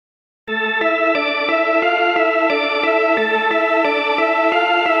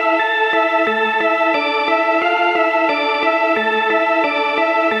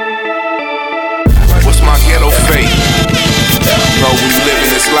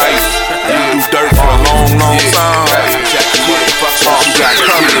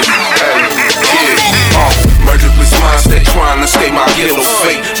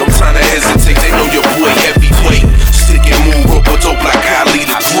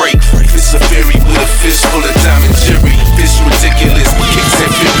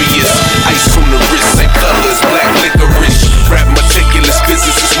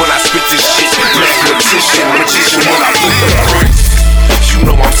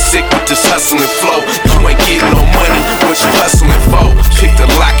this hustling flow. You ain't getting no money, what you hustling for? Pick the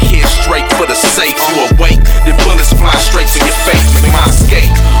lock, head straight for the safe. You awake, the bullets fly straight to your face. Make my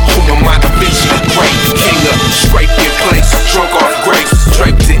escape. Who am I, the bitch, the great king of scrape in place, drunk off grapes,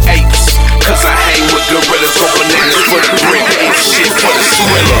 draped in apes. Cause I hang with gorillas, go bananas for the brick, ain't shit for the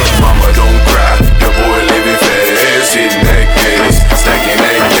thriller. Mama don't cry, your boy living fast, hitting that gas, stacking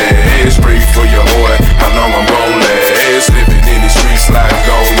that cash, breathe for your boy, how long I'm gon' last, living in the streets like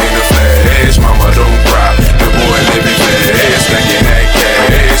gone in the flash. Mama don't cry, your boy living fast, stacking that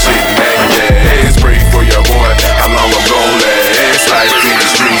cash, hitting that gas, breathe for your boy, how long I'm gon' last, life in the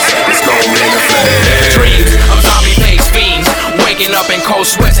streets, it's gone in the flash. Dreams of zombie-faced fiends, waking up in cold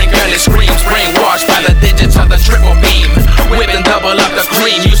sweats and gunning screams, brainwashed by the digits of the triple beam, whipping double up the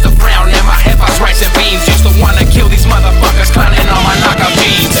cream. Used to frown at my heifers, rice and beans. Used to wanna kill these motherfuckers, clowning on my knockout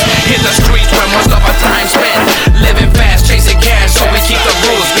jeans. Hit the streets where most of our time spent, living fast, chasing cash, so we keep the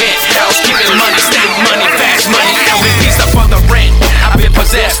rules bent. Housekeeping money, steady money, fast money, Elvis pizza for the rent. I've been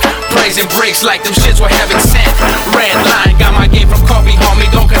possessed, praising bricks like them shits were heaven sent. RedLine, got my game from Kobe,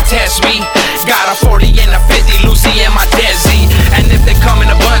 homie, don't contest me. Got a 40 and a 50, Lucy and my Desi. And if they come in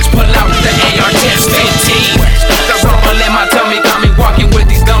a bunch, pull out the AR-10 15. The rumble in my tummy got me walking with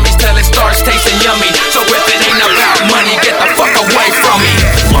these dummies till it starts tasting yummy. So if it ain't about money, get the fuck away from me.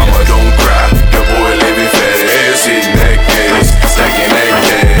 Mama don't cry, your boy living fast, hitting that gas, stacking that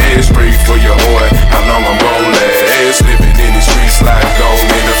cash, breathe for your boy, how long I'm gon' last, living in the streets like gone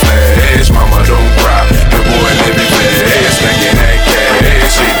in the flash. Mama don't cry, your boy living fast, stacking that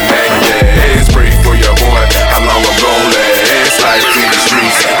cash, hitting that gas, breathe for your boy, how long I'm gon' last, life in the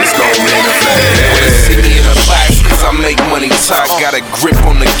streets, it's gone in the flash. City in a box, cause I make money talk. Got a grip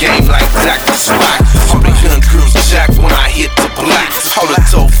on the game like Dr. Spock. All the young girls jack when I hit the block. All the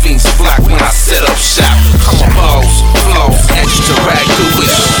dope fiends flock when I set up shop. I'm a boss, flow, extra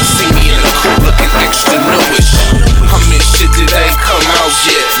ragu-ish. See me in the cool looking extra newish. I'm in shit that ain't come out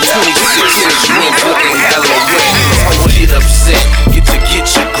yet. 26-inch rims looking hella wet. I'ma get upset, get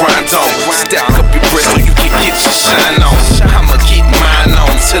your grind on. Stack up your breast so you can get your shine on. I'ma get mine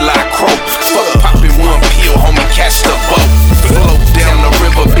on till I croak. Fuck popping one pill, homie, catch the bug.